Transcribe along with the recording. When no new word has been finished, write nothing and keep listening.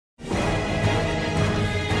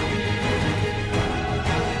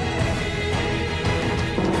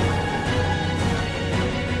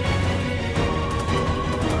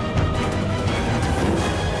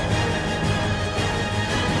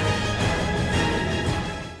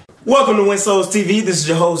Welcome to Win Souls TV. This is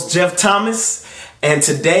your host, Jeff Thomas. And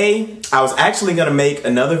today I was actually going to make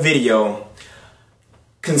another video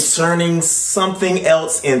concerning something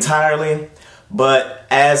else entirely. But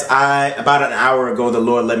about an hour ago, the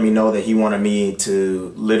Lord let me know that He wanted me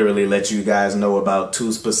to literally let you guys know about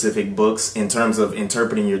two specific books in terms of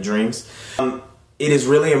interpreting your dreams. It is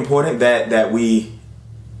really important that we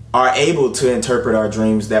are able to interpret our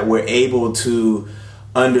dreams, that we're able to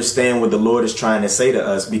understand what the Lord is trying to say to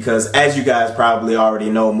us, because as you guys probably already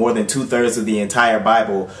know, more than 2/3 of the entire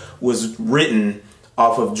Bible was written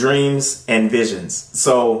off of dreams and visions.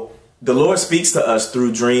 So the Lord speaks to us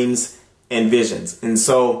through dreams and visions. And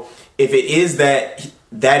so if it is that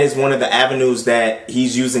is one of the avenues that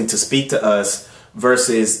He's using to speak to us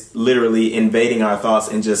versus literally invading our thoughts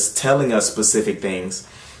and just telling us specific things,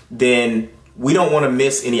 then we don't want to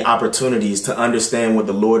miss any opportunities to understand what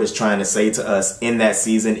the Lord is trying to say to us in that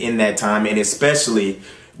season, in that time, and especially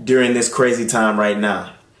during this crazy time right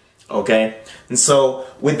now. Okay? And so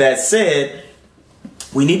with that said,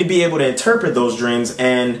 we need to be able to interpret those dreams.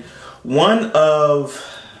 And one of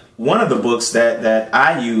the books that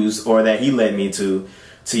I use, or that He led me to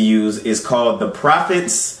use, is called The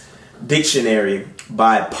Prophet's Dictionary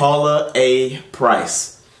by Paula A.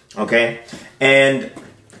 Price. Okay? And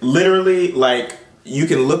literally, like, you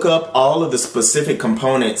can look up all of the specific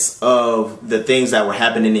components of the things that were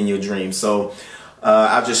happening in your dream. So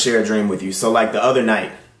I'll just share a dream with you. So like the other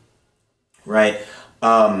night, right?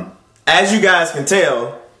 As you guys can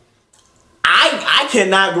tell, I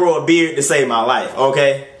cannot grow a beard to save my life.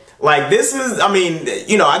 Okay. Like, this is, I mean,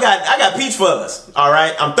 you know, I got peach fuzz. All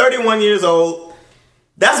right. I'm 31 years old.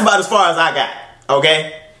 That's about as far as I got.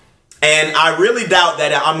 Okay. And I really doubt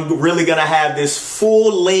that I'm really going to have this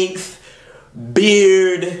full-length,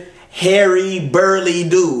 beard, hairy, burly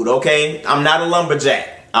dude, okay? I'm not a lumberjack,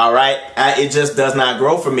 all right? It just does not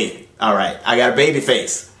grow for me, all right? I got a baby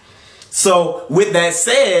face. So with that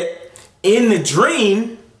said, in the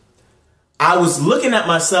dream, I was looking at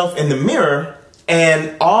myself in the mirror,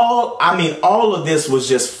 and all of this was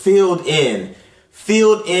just filled in,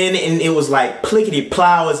 and it was like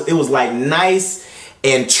plickety-plow. It was like nice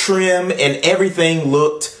and trim, and everything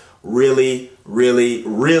looked really, really,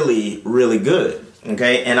 really, really good.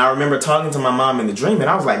 Okay. And I remember talking to my mom in the dream, and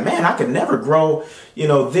I was like, man, I could never grow, you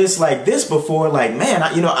know, this like this before. Like, man,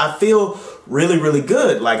 I feel really, really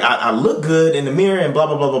good. Like, I look good in the mirror and blah,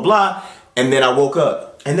 blah, blah, blah, blah. And then I woke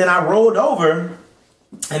up, and then I rolled over,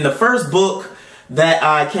 and the first book that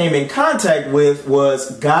I came in contact with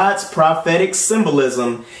was God's Prophetic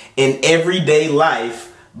Symbolism in Everyday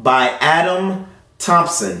Life by Adam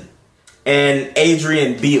Thompson and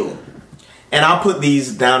Adrian Beale. And I'll put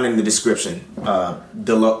these down in the description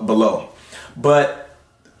below. But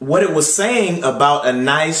what it was saying about a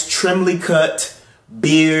nice trimly cut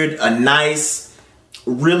beard, a nice,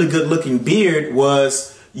 really good looking beard,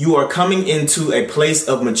 was you are coming into a place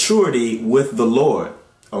of maturity with the Lord.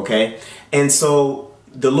 Okay. And so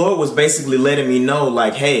the Lord was basically letting me know,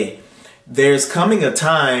 like, hey, there's coming a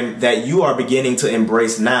time that you are beginning to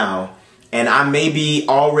embrace now. And I may be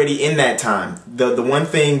already in that time. The one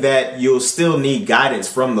thing that you'll still need guidance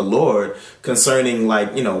from the Lord concerning,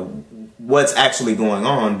 like, you know, what's actually going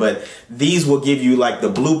on. But these will give you like the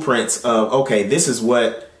blueprints of, okay, this is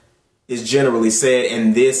what is generally said,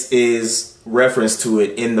 and this is reference to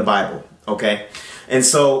it in the Bible. Okay. And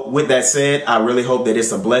so with that said, I really hope that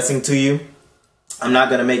it's a blessing to you. I'm not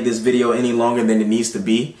going to make this video any longer than it needs to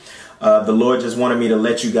be. The Lord just wanted me to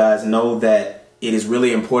let you guys know that it is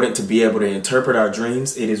really important to be able to interpret our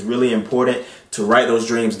dreams. It is really important to write those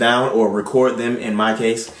dreams down or record them. In my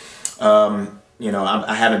case, you know,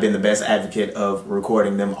 I haven't been the best advocate of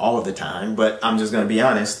recording them all the time, but I'm just going to be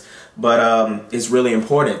honest. But it's really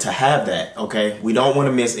important to have that. OK, we don't want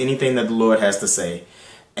to miss anything that the Lord has to say.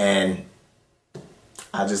 And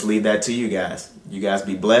I just leave that to you guys. You guys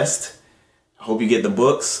be blessed. I hope you get the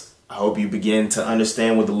books. I hope you begin to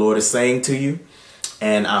understand what the Lord is saying to you.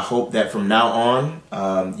 And I hope that from now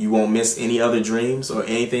on, you won't miss any other dreams or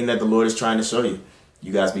anything that the Lord is trying to show you.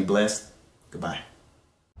 You guys be blessed. Goodbye.